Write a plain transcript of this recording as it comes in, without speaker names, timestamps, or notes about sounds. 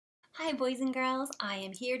Hi boys and girls, I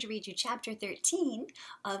am here to read you chapter 13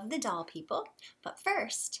 of The Doll People, but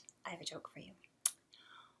first I have a joke for you.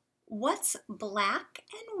 What's black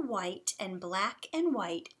and white and black and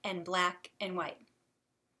white and black and white?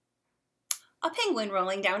 A penguin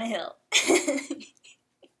rolling down a hill.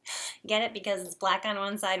 Get it? Because it's black on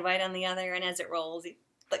one side, white on the other, and as it rolls,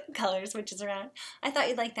 the color switches around. I thought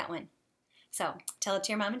you'd like that one. So tell it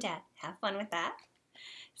to your mom and dad. Have fun with that.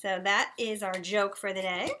 So that is our joke for the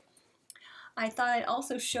day. I thought I'd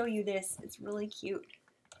also show you this. It's really cute.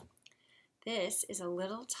 This is a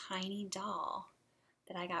little tiny doll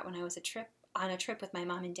that I got when I was on a trip with my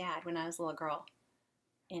mom and dad when I was a little girl.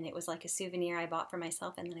 And it was like a souvenir I bought for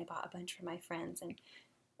myself, and then I bought a bunch for my friends. And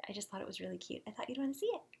I just thought it was really cute. I thought you'd want to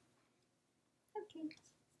see it.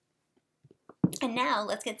 Okay. And now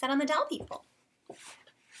let's get set on the Doll People.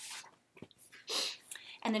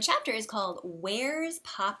 And the chapter is called Where's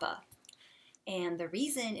Papa? And the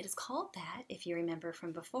reason it is called that, if you remember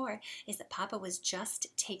from before, is that Papa was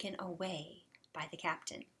just taken away by the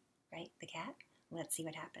captain, right? The cat? Let's see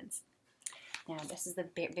what happens. Now, this is the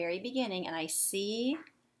very beginning, and I see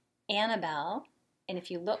Annabelle. And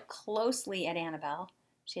if you look closely at Annabelle,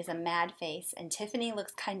 she has a mad face, and Tiffany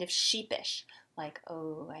looks kind of sheepish, like,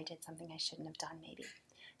 oh, I did something I shouldn't have done, maybe.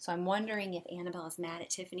 So I'm wondering if Annabelle is mad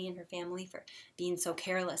at Tiffany and her family for being so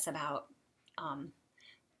careless about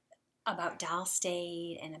Doll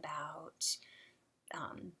State and about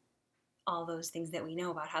all those things that we know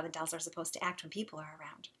about how the dolls are supposed to act when people are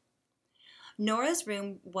around. Nora's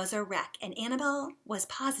room was a wreck, and Annabelle was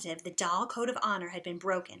positive the doll code of honor had been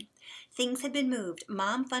broken. Things had been moved.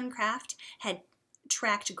 Mom Funcraft had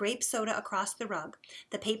tracked grape soda across the rug.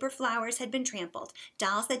 The paper flowers had been trampled.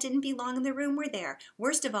 Dolls that didn't belong in the room were there.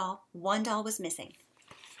 Worst of all, one doll was missing.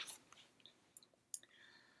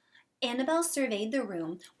 Annabelle surveyed the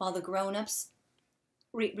room while the grown-ups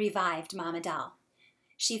revived Mama Doll.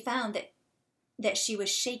 She found that she was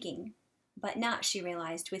shaking, but not, she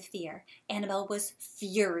realized, with fear. Annabelle was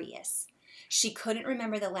furious. She couldn't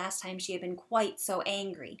remember the last time she had been quite so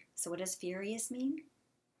angry. So what does furious mean?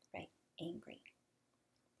 Right, angry.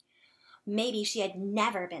 Maybe she had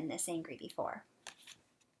never been this angry before.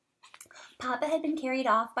 Papa had been carried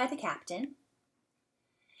off by the captain,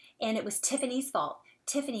 and it was Tiffany's fault.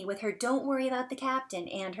 Tiffany with her don't worry about the captain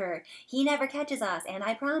and her he never catches us and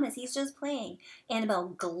I promise he's just playing. Annabelle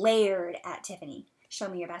glared at Tiffany. Show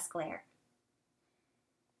me your best glare.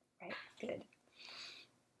 Right, good.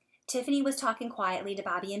 Tiffany was talking quietly to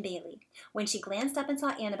Bobby and Bailey. When she glanced up and saw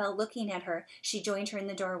Annabelle looking at her, she joined her in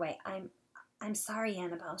the doorway. I'm sorry,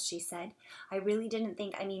 Annabelle, she said. I really didn't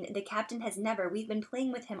think, the captain has never. We've been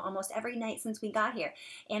playing with him almost every night since we got here.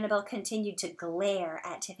 Annabelle continued to glare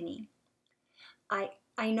at Tiffany.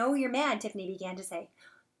 I know you're mad, Tiffany began to say.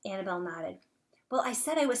 Annabelle nodded. Well, I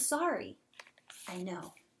said I was sorry. I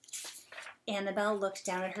know. Annabelle looked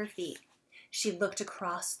down at her feet. She looked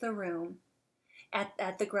across the room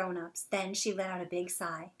at the grown-ups. Then she let out a big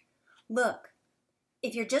sigh. Look,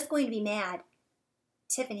 if you're just going to be mad,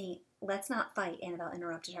 Tiffany, let's not fight, Annabelle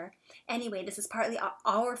interrupted her. Anyway, this is partly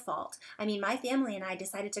our fault. My family and I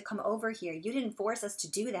decided to come over here. You didn't force us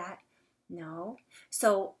to do that. No.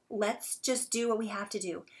 So let's just do what we have to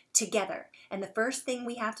do together. And the first thing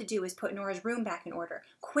we have to do is put Nora's room back in order.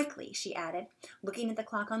 Quickly, she added, looking at the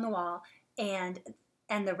clock on the wall, and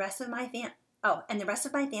the rest of my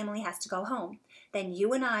family has to go home. Then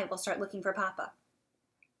you and I will start looking for Papa.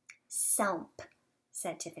 SELMP,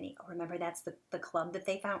 said Tiffany. Oh, remember that's the club that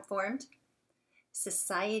they formed?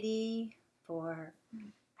 Society for,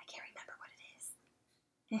 I can't remember what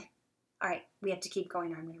it is. All right, we have to keep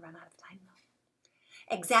going or I'm going to run out of time,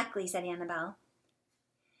 though. Exactly, said Annabelle.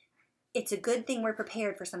 It's a good thing we're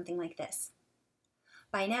prepared for something like this.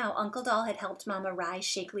 By now, Uncle Doll had helped Mama rise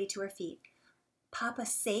shakily to her feet. Papa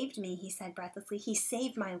saved me, he said breathlessly. He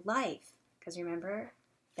saved my life. Because remember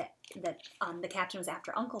that the captain was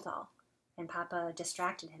after Uncle Doll, and Papa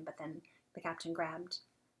distracted him, but then the captain grabbed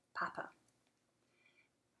Papa.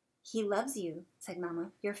 He loves you, said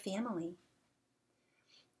Mama, your family.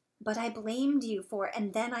 But I blamed you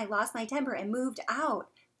and then I lost my temper and moved out.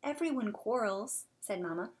 Everyone quarrels, said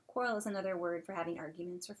Mama. Quarrel is another word for having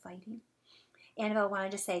arguments or fighting. Annabelle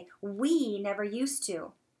wanted to say, we never used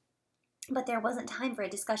to. But there wasn't time for a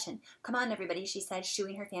discussion. Come on, everybody, she said,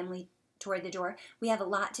 shooing her family toward the door. We have a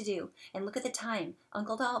lot to do. And look at the time.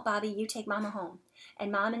 Uncle Doll, Bobby, you take Mama home.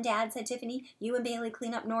 And Mom and Dad, said Tiffany, you and Bailey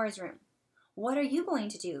clean up Nora's room. What are you going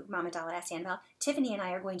to do? Mama Doll asked Annabelle. Tiffany and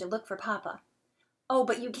I are going to look for Papa. Oh,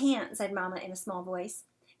 but you can't, said Mama in a small voice.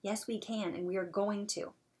 Yes, we can, and we are going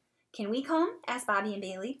to. Can we come? Asked Bobby and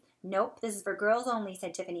Bailey. Nope, this is for girls only,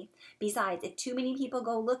 said Tiffany. Besides, if too many people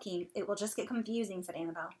go looking, it will just get confusing, said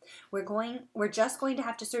Annabelle. We're just going to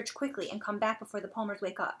have to search quickly and come back before the Palmers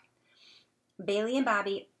wake up. Bailey and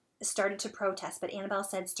Bobby started to protest, but Annabelle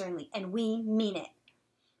said sternly, and we mean it,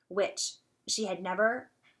 which she had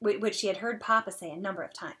heard Papa say a number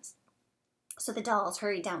of times. So the dolls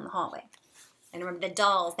hurried down the hallway. And remember, the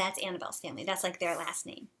dolls, that's Annabelle's family. That's like their last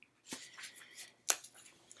name.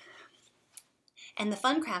 And the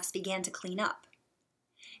Fun Crafts began to clean up.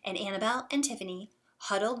 And Annabelle and Tiffany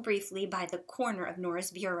huddled briefly by the corner of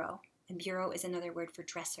Nora's bureau. And bureau is another word for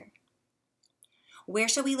dresser. Where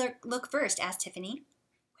shall we look first? Asked Tiffany.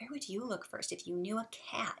 Where would you look first if you knew a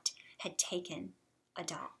cat had taken a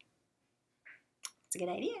doll? That's a good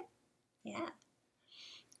idea. Yeah.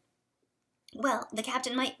 Well, the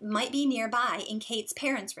captain might be nearby in Kate's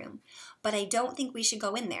parents' room, but I don't think we should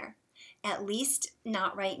go in there. At least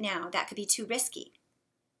not right now. That could be too risky.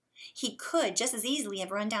 He could just as easily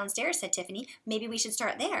have run downstairs, said Tiffany. Maybe we should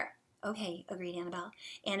start there. Okay, agreed Annabelle.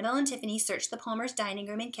 Annabelle and Tiffany searched the Palmers' dining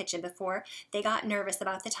room and kitchen before they got nervous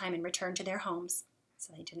about the time and returned to their homes.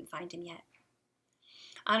 So they didn't find him yet.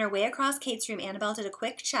 On her way across Kate's room, Annabelle did a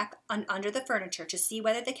quick check under the furniture to see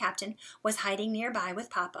whether the captain was hiding nearby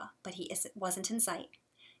with Papa, but he wasn't in sight.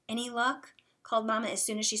 Any luck? Called Mama as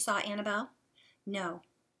soon as she saw Annabelle. No.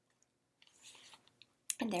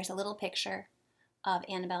 And there's a little picture of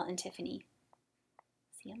Annabelle and Tiffany.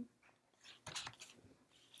 See them?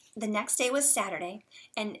 The next day was Saturday,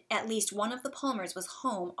 and at least one of the Palmers was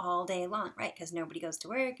home all day long, right? Because nobody goes to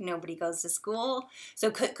work, nobody goes to school.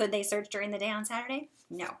 So could they search during the day on Saturday?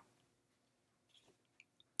 No.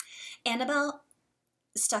 Annabelle,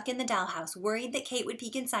 stuck in the dollhouse, worried that Kate would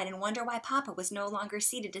peek inside and wonder why Papa was no longer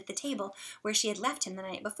seated at the table where she had left him the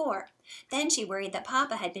night before. Then she worried that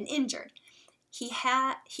Papa had been injured.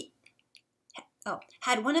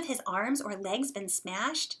 Had one of his arms or legs been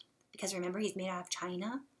smashed? Because remember, he's made out of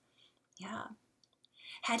china. Yeah.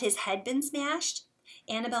 Had his head been smashed?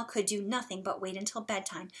 Annabelle could do nothing but wait until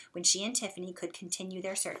bedtime when she and Tiffany could continue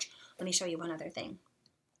their search. Let me show you one other thing.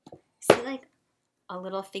 See, like a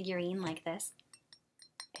little figurine like this?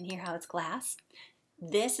 And here how it's glass?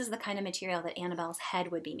 This is the kind of material that Annabelle's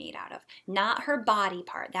head would be made out of. Not her body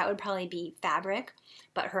part. That would probably be fabric.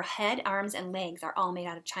 But her head, arms, and legs are all made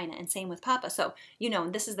out of china. And same with Papa. So,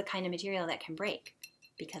 this is the kind of material that can break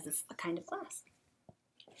because it's a kind of glass.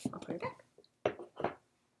 I'll put it back.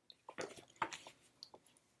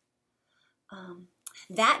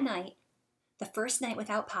 That night, the first night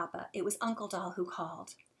without Papa, it was Uncle Doll who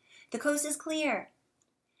called. The coast is clear.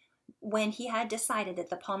 When he had decided that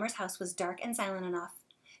the Palmer's house was dark and silent enough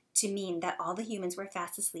to mean that all the humans were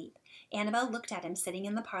fast asleep, Annabelle looked at him sitting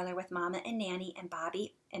in the parlor with Mama and Nanny and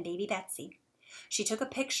Bobby and baby Betsy. She took a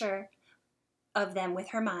picture of them with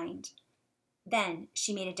her mind. Then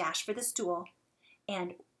she made a dash for the stool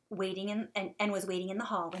and was waiting in the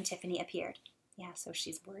hall when Tiffany appeared. Yeah, so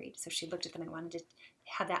she's worried. So she looked at them and wanted to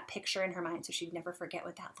have that picture in her mind so she'd never forget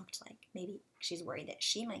what that looked like. Maybe she's worried that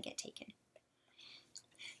she might get taken.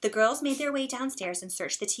 The girls made their way downstairs and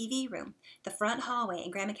searched the TV room, the front hallway,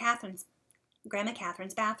 and Grandma Catherine's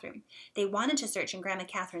bathroom. They wanted to search in Grandma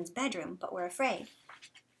Catherine's bedroom, but were afraid.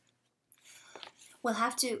 We'll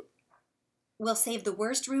save the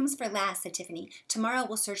worst rooms for last, said Tiffany. Tomorrow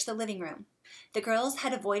we'll search the living room. The girls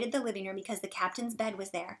had avoided the living room because the captain's bed was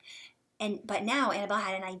there. But now Annabelle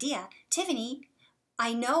had an idea. Tiffany,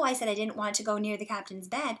 I know I said I didn't want to go near the captain's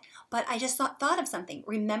bed, but I just thought of something.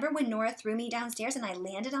 Remember when Nora threw me downstairs and I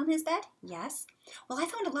landed on his bed? Yes. Well, I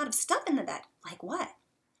found a lot of stuff in the bed. Like what?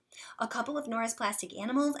 A couple of Nora's plastic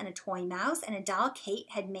animals and a toy mouse and a doll Kate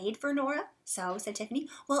had made for Nora. So, said Tiffany.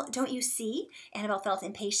 Well, don't you see? Annabelle felt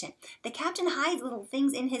impatient. The captain hides little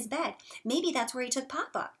things in his bed. Maybe that's where he took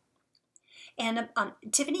Papa. And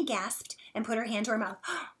Tiffany gasped and put her hand to her mouth.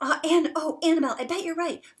 Annabelle, I bet you're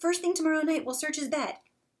right. First thing tomorrow night, we'll search his bed.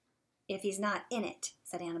 If he's not in it,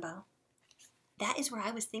 said Annabelle. That is where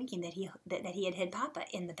I was thinking that he had hid Papa,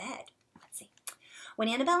 in the bed. Let's see. When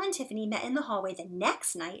Annabelle and Tiffany met in the hallway the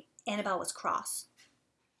next night, Annabelle was cross.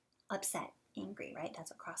 Upset, angry, right?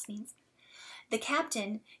 That's what cross means. The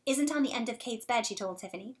captain isn't on the end of Kate's bed, she told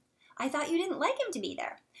Tiffany. I thought you didn't like him to be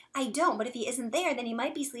there. I don't, but if he isn't there, then he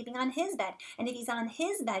might be sleeping on his bed. And if he's on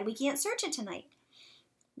his bed, we can't search it tonight.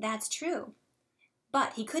 That's true.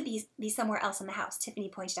 But he could be somewhere else in the house, Tiffany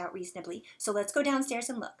pointed out reasonably. So let's go downstairs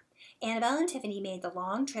and look. Annabelle and Tiffany made the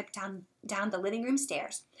long trip down the living room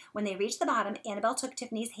stairs. When they reached the bottom, Annabelle took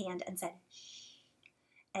Tiffany's hand and said, shh.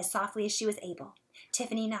 as softly as she was able.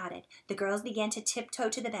 Tiffany nodded. The girls began to tiptoe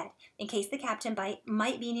to the bed, in case the captain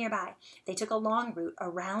might be nearby. They took a long route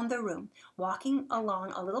around the room, walking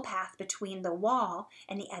along a little path between the wall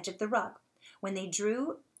and the edge of the rug. When they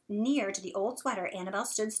drew near to the old sweater, Annabelle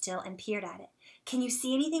stood still and peered at it. "Can you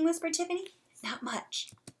see anything?" whispered Tiffany. "Not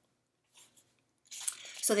much."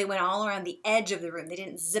 So they went all around the edge of the room. They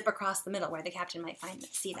didn't zip across the middle where the captain might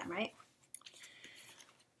see them, right?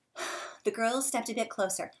 The girls stepped a bit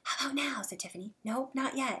closer. "How about now?" said Tiffany. "No,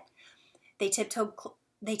 not yet." They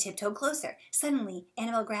tiptoed closer. Suddenly,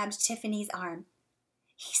 Annabelle grabbed Tiffany's arm.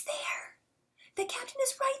 "He's there! The captain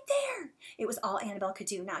is right there!" It was all Annabelle could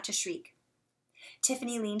do, not to shriek.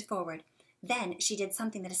 Tiffany leaned forward. Then she did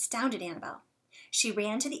something that astounded Annabelle. She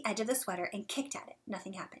ran to the edge of the sweater and kicked at it.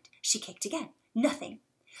 Nothing happened. She kicked again. Nothing.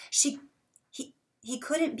 He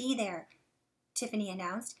couldn't be there, Tiffany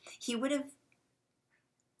announced. He would have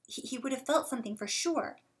felt something for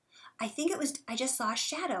sure. I just saw a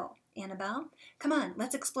shadow, Annabelle. Come on,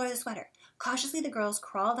 let's explore the sweater." Cautiously, the girls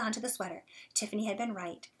crawled onto the sweater. Tiffany had been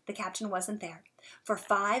right. The captain wasn't there. For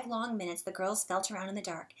 5 long minutes, the girls felt around in the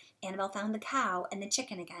dark. Annabelle found the cow and the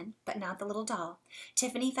chicken again, but not the little doll.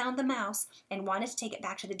 Tiffany found the mouse and wanted to take it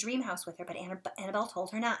back to the dream house with her, but Annabelle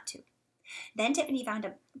told her not to. Then Tiffany found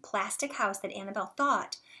a plastic house that Annabelle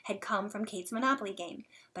thought had come from Kate's Monopoly game,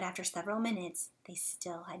 but after several minutes, they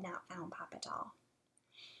still had not found Papa Doll.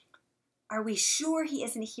 "Are we sure he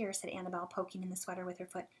isn't here?" said Annabelle, poking in the sweater with her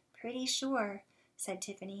foot. "Pretty sure," said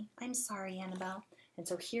Tiffany. "I'm sorry, Annabelle." And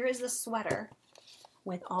so here is the sweater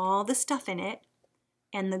with all the stuff in it,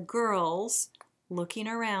 and the girls looking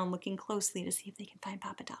around, looking closely to see if they can find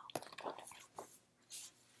Papa Doll.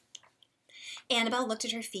 Annabelle looked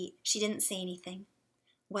at her feet. She didn't say anything.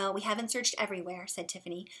 "Well, we haven't searched everywhere," said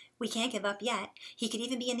Tiffany. "We can't give up yet. He could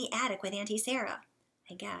even be in the attic with Auntie Sarah."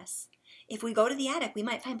 "I guess. If we go to the attic, we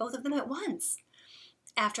might find both of them at once."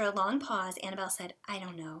 After a long pause, Annabelle said, "I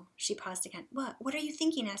don't know." She paused again. What are you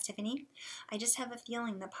thinking?" asked Tiffany. "I just have a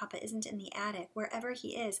feeling that Papa isn't in the attic. Wherever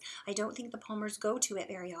he is, I don't think the Palmers go to it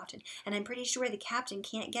very often, and I'm pretty sure the captain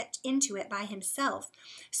can't get into it by himself.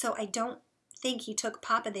 So I don't think he took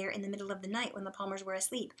Papa there in the middle of the night when the Palmers were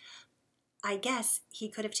asleep. I guess he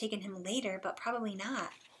could have taken him later, but probably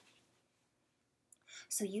not."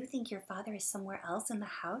 "So you think your father is somewhere else in the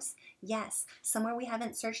house?" "Yes, somewhere we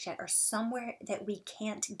haven't searched yet, or somewhere that we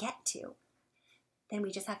can't get to." "Then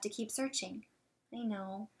we just have to keep searching." "I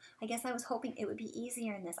know. I guess I was hoping it would be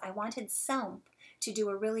easier in this. I wanted Selm to do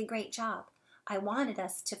a really great job. I wanted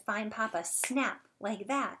us to find Papa, snap, like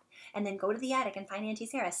that, and then go to the attic and find Auntie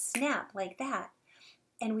Sarah, snap, like that.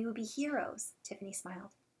 And we would be heroes." Tiffany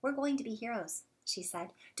smiled. "We're going to be heroes," she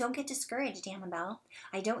said. "Don't get discouraged, Annabelle.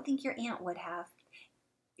 I don't think your aunt would have.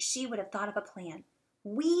 She would have thought of a plan."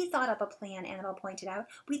 "We thought up a plan," Annabelle pointed out.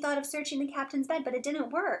 "We thought of searching the captain's bed, but it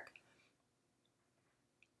didn't work.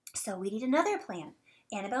 So we need another plan."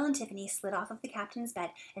 Annabelle and Tiffany slid off of the captain's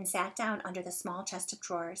bed and sat down under the small chest of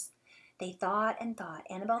drawers. They thought and thought.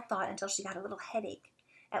 Annabelle thought until she got a little headache.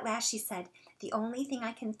 At last she said, "The only thing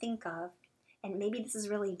I can think of, and maybe this is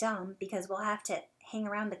really dumb because we'll have to hang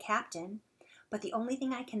around the captain, but the only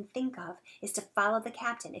thing I can think of is to follow the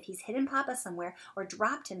captain. If he's hidden Papa somewhere or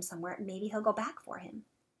dropped him somewhere, maybe he'll go back for him."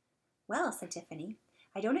 "Well," said Tiffany,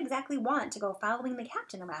 "I don't exactly want to go following the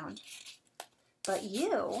captain around. But you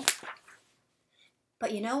know,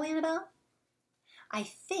 Annabelle, I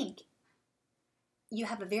think you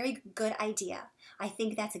have a very good idea. I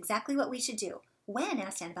think that's exactly what we should do." "When?"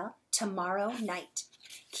 asked Annabelle. "Tomorrow night.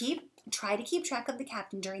 Try to keep track of the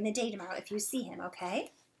captain during the day tomorrow if you see him,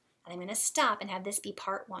 okay?" And I'm going to stop and have this be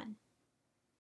part 1.